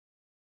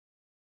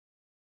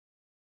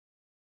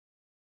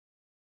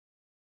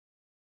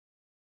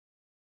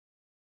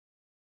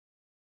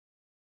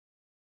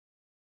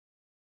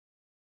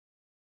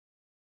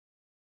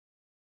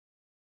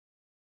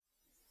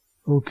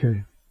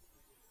Okay.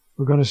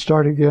 We're going to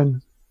start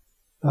again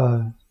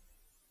in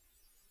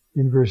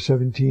verse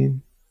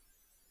 17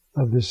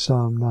 of this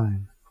Psalm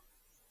 9.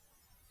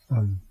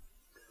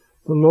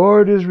 The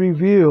Lord is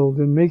revealed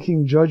in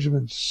making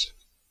judgments.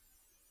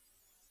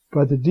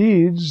 By the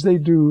deeds they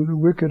do, the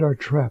wicked are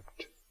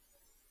trapped.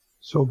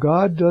 So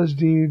God does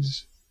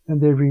deeds,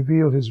 and they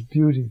reveal His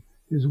beauty,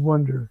 His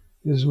wonder,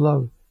 His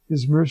love,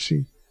 His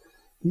mercy.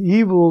 The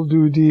evil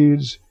do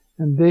deeds,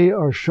 and they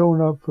are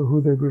shown up for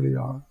who they really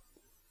are.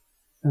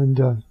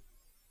 And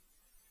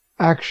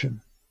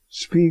action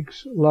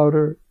speaks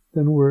louder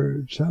than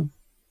words.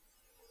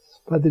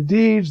 By the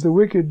deeds the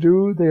wicked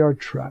do, they are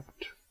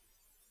trapped.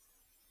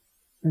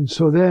 And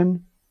so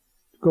then,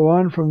 go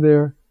on from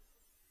there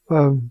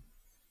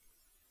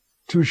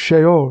to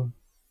Sheol.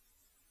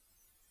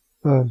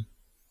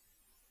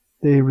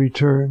 They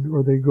return,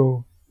 or they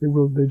go.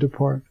 They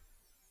depart.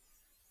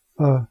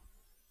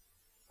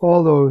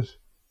 All those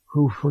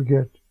who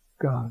forget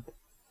God.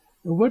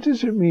 Now, what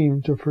does it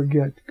mean to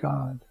forget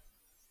God?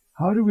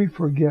 How do we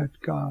forget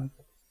God?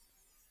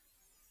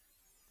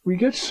 We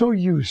get so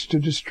used to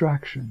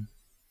distraction.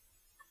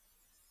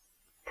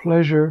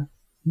 Pleasure,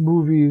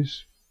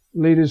 movies,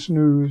 latest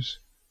news,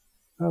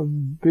 a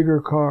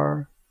bigger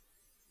car,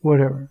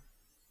 whatever.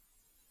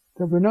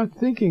 That we're not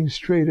thinking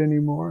straight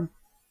anymore.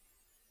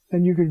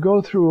 And you could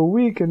go through a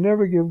week and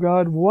never give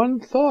God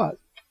one thought.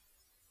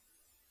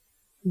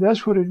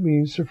 That's what it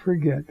means to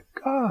forget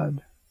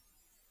God.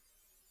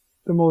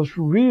 The most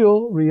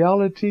real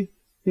reality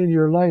in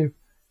your life,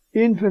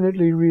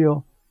 infinitely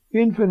real,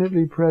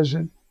 infinitely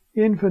present,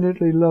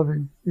 infinitely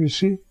loving, you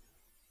see?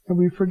 And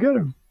we forget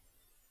Him.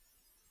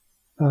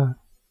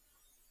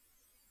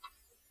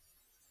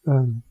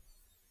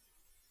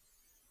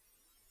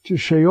 To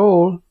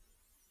Sheol,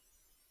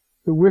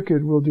 the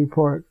wicked will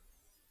depart.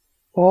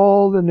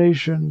 All the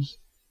nations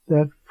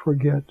that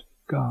forget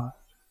God.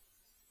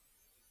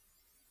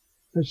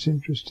 That's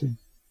interesting.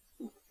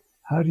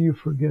 How do you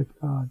forget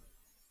God?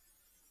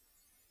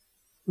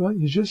 Well,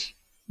 you just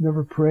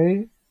never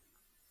pray.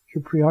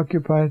 You're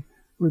preoccupied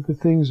with the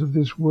things of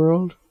this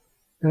world,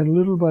 and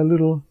little by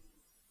little,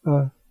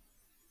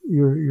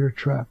 you're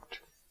trapped.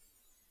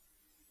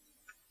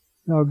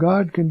 Now,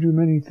 God can do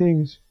many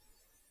things.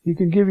 He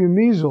can give you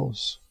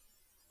measles,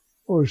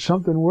 or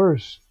something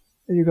worse,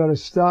 and you got to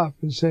stop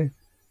and say,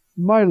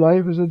 my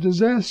life is a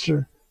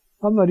disaster.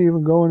 I'm not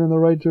even going in the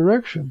right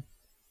direction.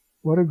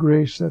 What a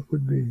grace that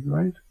would be,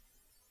 right?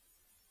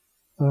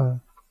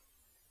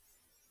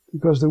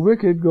 Because the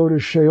wicked go to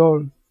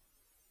Sheol.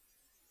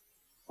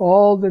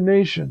 All the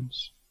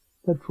nations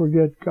that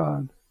forget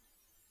God.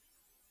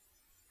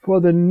 For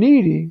the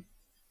needy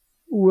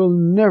will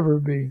never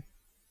be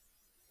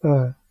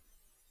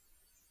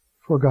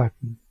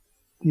forgotten.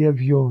 The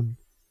Evion,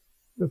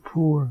 the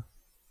poor,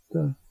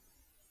 the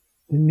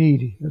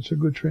needy. That's a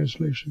good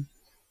translation.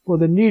 For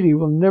the needy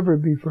will never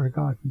be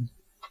forgotten,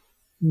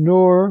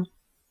 nor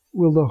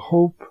will the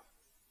hope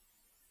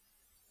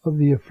of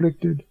the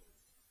afflicted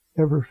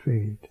ever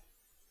fade.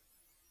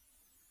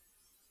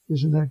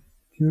 Isn't that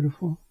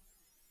beautiful?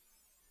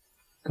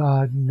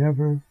 God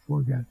never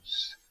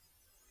forgets.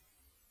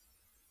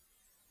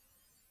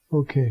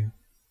 Okay,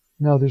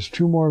 now there's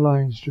two more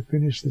lines to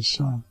finish this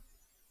psalm.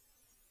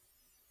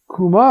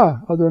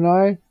 Kuma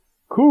Adonai,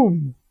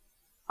 kum.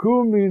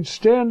 Kum means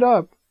stand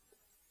up.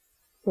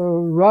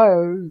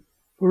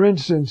 For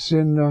instance,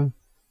 in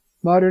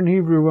modern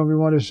Hebrew, when we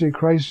want to say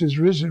Christ is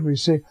risen, we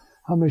say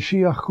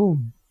HaMashiach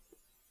kum.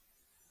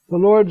 The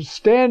Lord's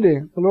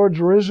standing, the Lord's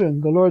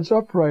risen, the Lord's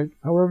upright,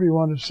 however you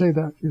want to say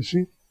that, you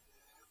see.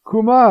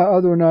 Kuma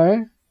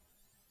Adonai,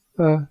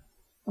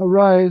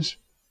 arise,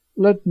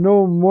 let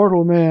no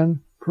mortal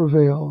man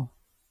prevail,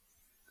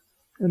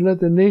 and let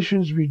the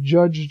nations be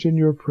judged in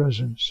your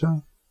presence.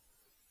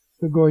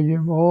 The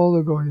Goyim, all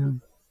the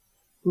Goyim,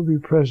 will be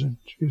present,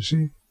 you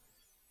see,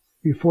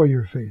 before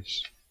your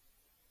face.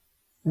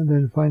 And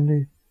then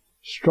finally,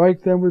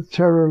 strike them with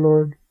terror,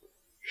 Lord.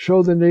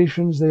 Show the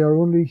nations they are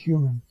only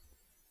human.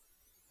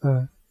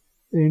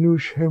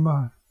 Enush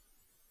Hema,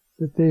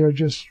 that they are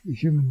just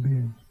human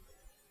beings.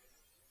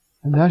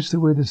 And that's the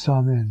way the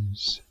psalm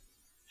ends.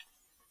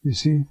 You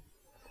see,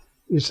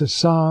 it's a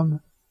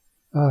psalm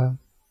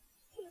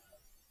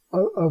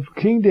of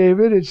King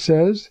David, it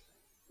says,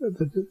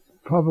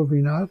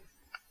 probably not,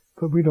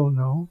 but we don't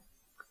know.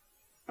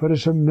 But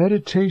it's a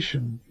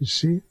meditation, you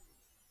see,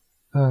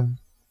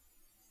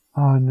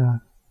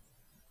 on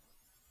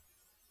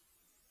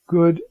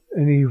good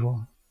and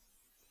evil.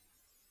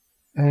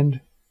 And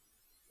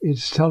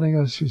it's telling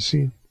us, you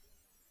see,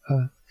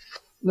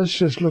 let's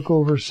just look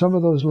over some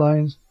of those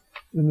lines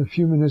in the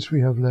few minutes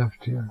we have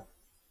left here.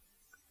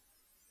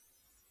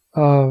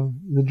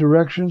 The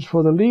directions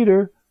for the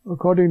leader,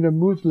 according to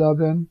Mut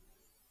Laben,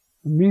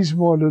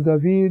 Mizmor le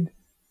David,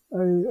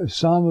 a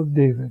Psalm of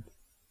David.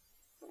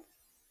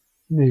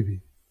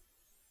 Maybe.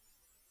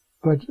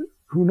 But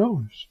who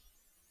knows?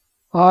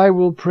 I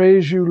will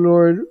praise you,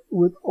 Lord,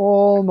 with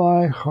all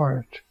my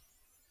heart.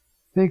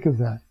 Think of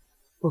that.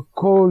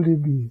 B'kol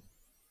libi.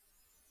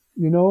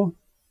 You know,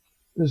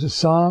 There's a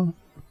psalm,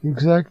 the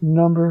exact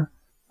number,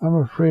 I'm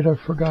afraid I've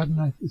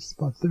forgotten, it's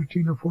about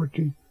 13 or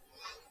 14,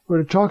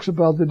 where it talks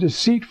about the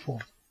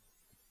deceitful.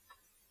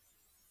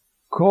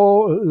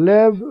 Ko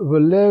lev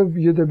v'lev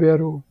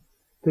yedaberu.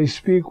 They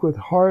speak with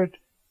heart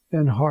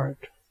and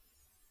heart.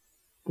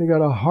 They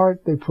got a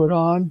heart they put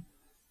on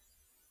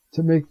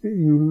to make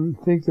you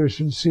think they're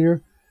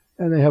sincere,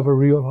 and they have a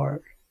real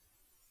heart,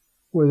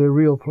 where their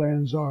real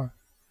plans are.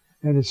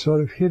 And it's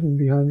sort of hidden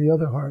behind the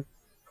other heart.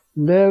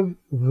 Lev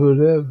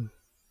v'lev.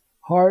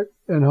 Heart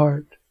and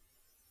heart.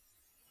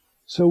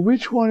 So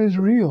which one is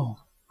real?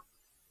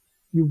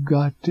 You've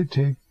got to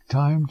take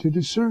time to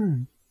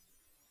discern.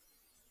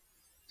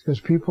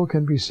 Because people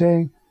can be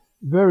saying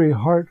very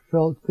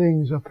heartfelt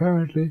things,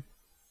 apparently,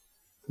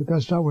 but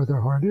that's not where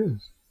their heart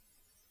is.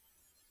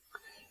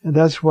 And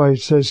that's why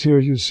it says here,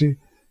 you see,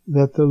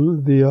 that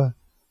the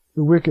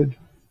wicked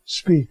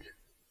speak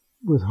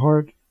with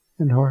heart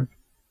and heart,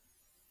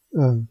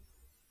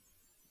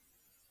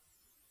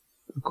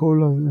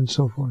 kola and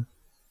so forth.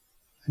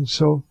 And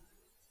so,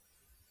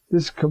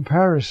 this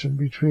comparison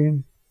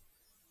between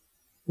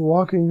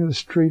walking the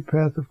straight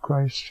path of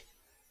Christ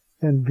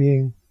and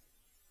being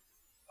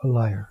a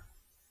liar.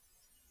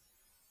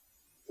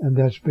 And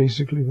that's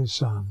basically the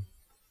psalm.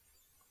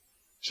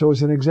 So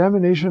it's an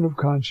examination of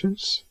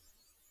conscience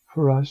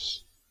for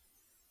us.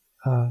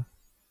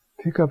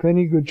 Pick up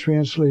any good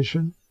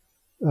translation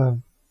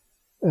and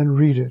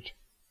read it.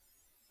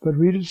 But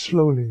read it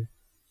slowly.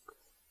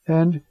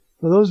 And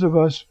for those of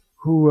us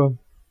who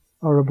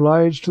are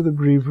obliged to the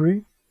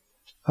breviary,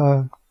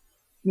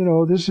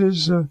 this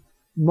is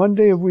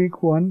Monday of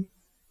week 1,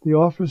 the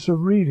office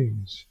of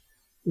readings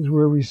is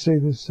where we say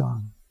this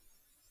psalm.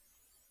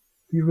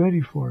 Be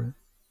ready for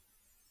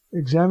it.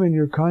 Examine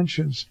your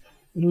conscience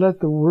and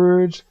let the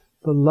words,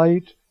 the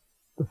light,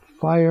 the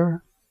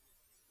fire,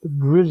 the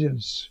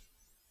brilliance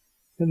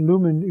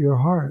illumine your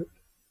heart.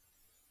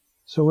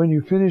 So when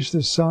you finish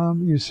this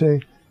psalm, you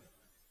say,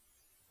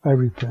 I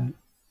repent.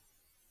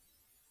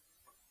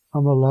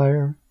 I'm a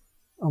liar.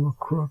 I'm a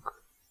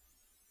crook.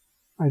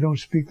 I don't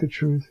speak the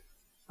truth.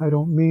 I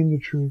don't mean the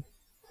truth.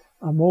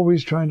 I'm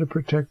always trying to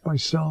protect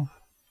myself.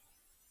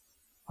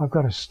 I've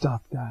got to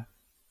stop that.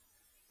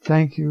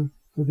 Thank you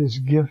for this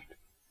gift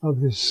of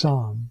this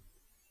psalm,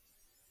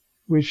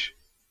 which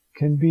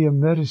can be a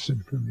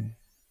medicine for me.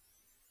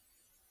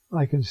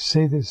 I can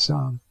say this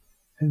psalm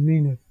and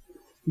mean it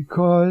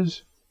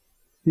because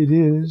it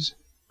is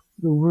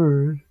the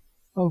Word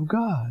of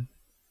God.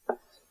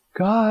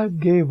 God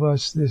gave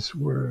us this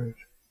Word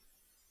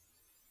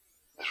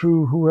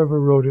through whoever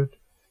wrote it.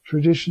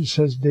 Tradition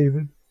says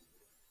David.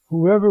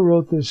 Whoever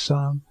wrote this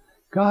psalm,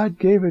 God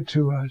gave it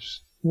to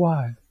us.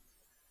 Why?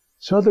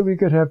 So that we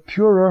could have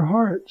purer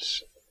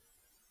hearts.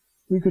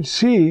 We could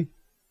see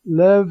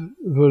lev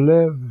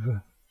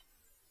v'lev,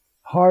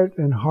 heart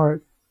and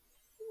heart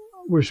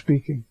were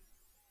speaking.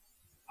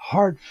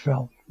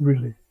 Heartfelt,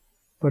 really,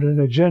 but an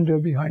agenda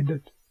behind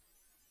it.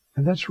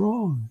 And that's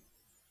wrong.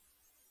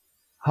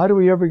 How do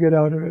we ever get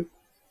out of it?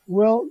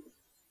 Well,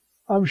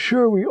 I'm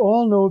sure we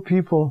all know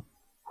people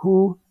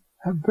who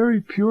have very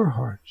pure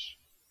hearts.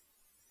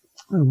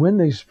 And when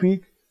they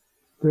speak,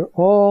 they're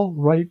all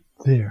right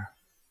there.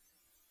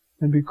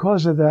 And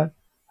because of that,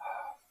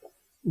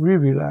 we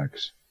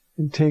relax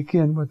and take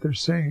in what they're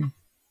saying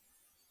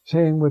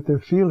what they're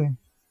feeling,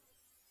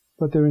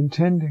 what they're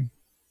intending,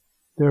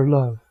 their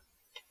love.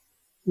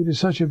 It is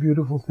such a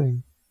beautiful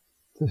thing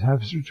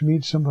to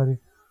meet somebody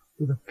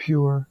with a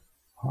pure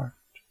heart.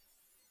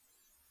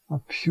 A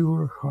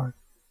pure heart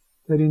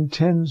that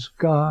intends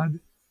God,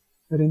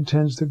 that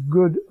intends the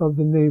good of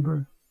the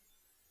neighbor.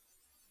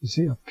 You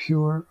see, a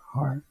pure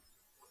heart.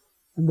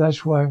 And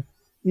that's why,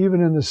 even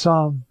in the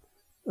Psalm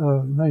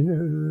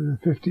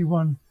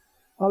 51,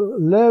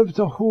 Lev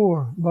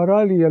tahor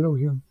barali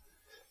Elohim.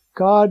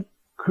 God,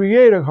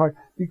 create a heart.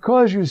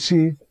 Because you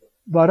see,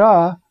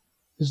 bara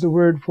is the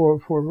word for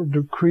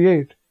to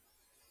create.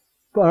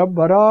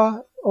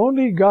 Bara,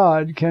 only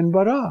God can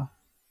bara.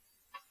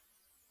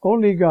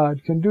 Only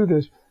God can do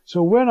this.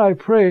 So when I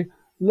pray,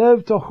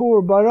 Lev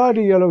tahor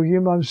baradi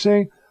Elohim, I'm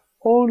saying,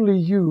 only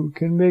you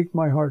can make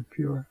my heart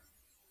pure.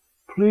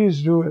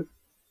 Please do it.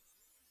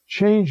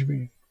 Change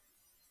me.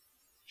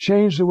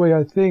 Change the way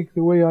I think,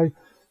 the way I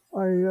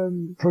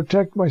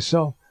protect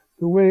myself,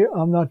 the way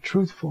I'm not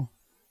truthful,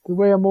 the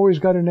way I'm always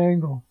got an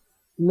angle.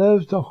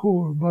 Lev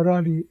tahor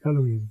baradi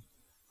Elohim.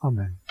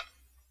 Amen.